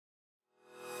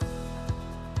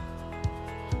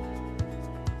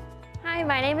Hi,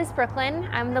 my name is Brooklyn.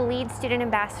 I'm the lead student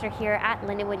ambassador here at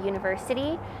Lindenwood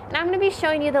University, and I'm going to be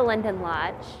showing you the Linden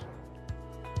Lodge.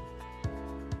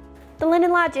 The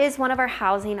Linden Lodge is one of our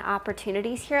housing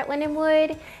opportunities here at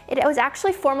Lindenwood. It was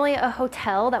actually formerly a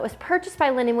hotel that was purchased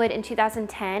by Lindenwood in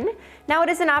 2010. Now it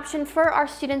is an option for our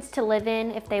students to live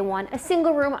in if they want a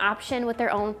single room option with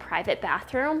their own private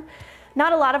bathroom.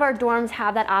 Not a lot of our dorms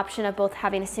have that option of both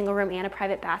having a single room and a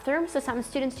private bathroom, so some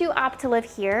students do opt to live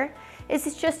here.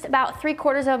 It's just about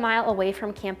 3/4 of a mile away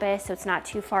from campus, so it's not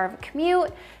too far of a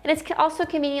commute, and it's also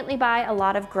conveniently by a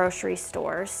lot of grocery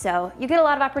stores. So you get a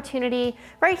lot of opportunity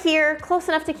right here, close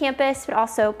enough to campus, but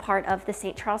also part of the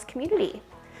St. Charles community.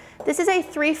 This is a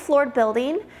 3-floored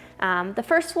building. The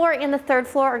first floor and the third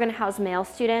floor are going to house male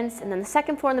students, and then the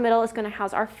second floor in the middle is going to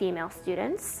house our female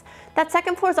students. That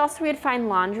second floor is also where you'd find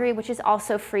laundry, which is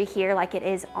also free here like it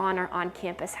is on our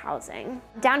on-campus housing.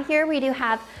 Down here we do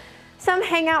have some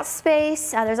hangout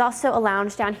space. There's also a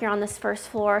lounge down here on this first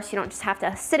floor, so you don't just have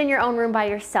to sit in your own room by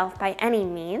yourself by any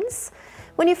means.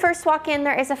 When you first walk in,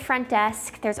 there is a front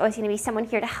desk. There's always going to be someone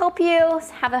here to help you.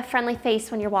 Have a friendly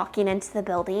face when you're walking into the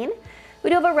building. We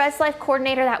do have a Res Life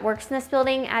coordinator that works in this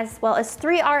building, as well as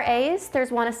 3 RAs.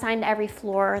 There's one assigned to every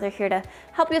floor. They're here to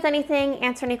help you with anything,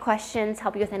 answer any questions,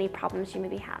 help you with any problems you may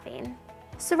be having.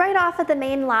 So right off at the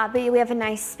main lobby, we have a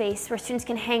nice space where students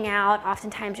can hang out.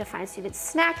 Oftentimes you'll find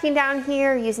students snacking down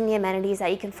here, using the amenities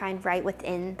that you can find right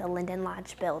within the Linden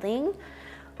Lodge building.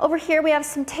 Over here we have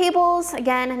some tables.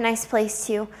 Again, a nice place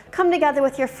to come together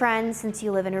with your friends since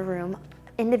you live in a room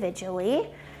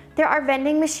individually. There are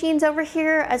vending machines over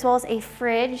here, as well as a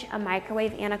fridge, a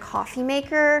microwave, and a coffee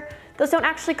maker. Those don't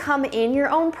actually come in your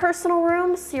own personal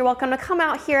rooms, so you're welcome to come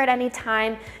out here at any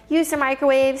time, use your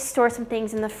microwave, store some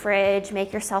things in the fridge,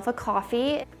 make yourself a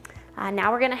coffee.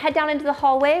 Now we're gonna head down into the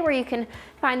hallway where you can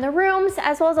find the rooms,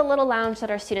 as well as a little lounge that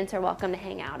our students are welcome to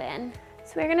hang out in.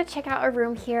 So we're gonna check out a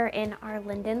room here in our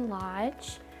Linden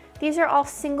Lodge. These are all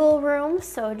single rooms,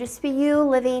 so just be you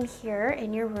living here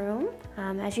in your room.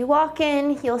 As you walk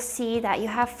in, you'll see that you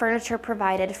have furniture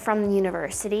provided from the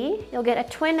university. You'll get a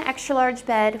twin extra large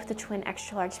bed with a twin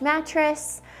extra large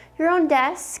mattress, your own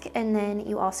desk, and then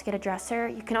you also get a dresser.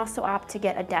 You can also opt to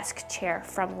get a desk chair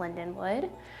from Lindenwood.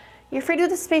 You're free to do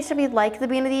the space whatever you'd like at the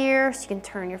beginning of the year, so you can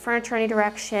turn your furniture any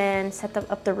direction, set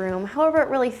up the room, however it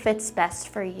really fits best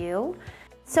for you.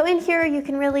 So in here, you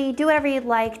can really do whatever you'd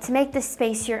like to make this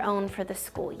space your own for the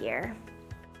school year.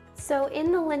 So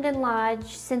in the Linden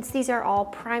Lodge, since these are all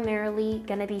primarily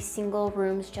gonna be single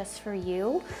rooms just for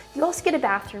you, you also get a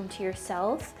bathroom to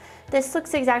yourself. This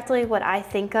looks exactly what I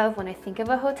think of when I think of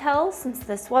a hotel, since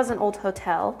this was an old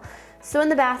hotel. So in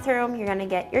the bathroom, you're gonna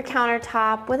get your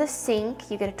countertop with a sink.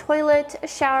 You get a toilet, a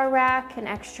shower rack, an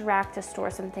extra rack to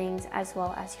store some things, as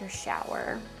well as your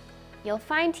shower. You'll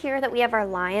find here that we have our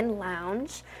Lion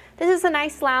Lounge. This is a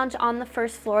nice lounge on the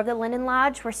first floor of the Linden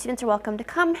Lodge where students are welcome to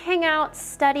come hang out,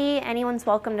 study. Anyone's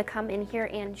welcome to come in here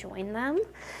and join them.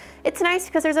 It's nice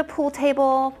because there's a pool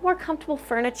table, more comfortable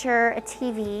furniture, a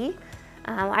TV.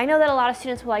 I know that a lot of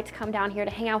students would like to come down here to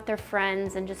hang out with their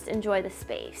friends and just enjoy the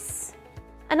space.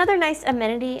 Another nice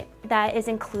amenity that is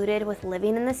included with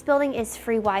living in this building is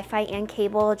free Wi-Fi and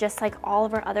cable, just like all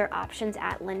of our other options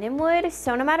at Lindenwood.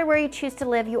 So no matter where you choose to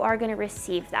live, you are going to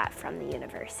receive that from the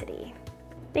university.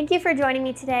 Thank you for joining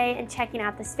me today and checking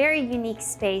out this very unique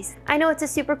space. I know it's a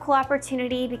super cool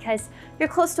opportunity because you're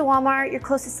close to Walmart, you're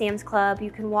close to Sam's Club,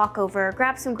 you can walk over,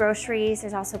 grab some groceries,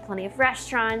 there's also plenty of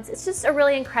restaurants. It's just a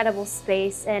really incredible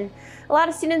space, and a lot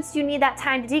of students do need that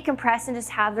time to decompress and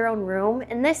just have their own room,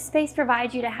 and this space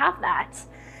provides you to have that.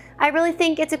 I really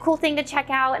think it's a cool thing to check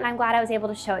out, and I'm glad I was able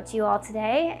to show it to you all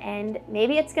today, and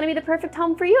maybe it's going to be the perfect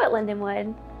home for you at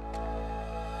Lindenwood.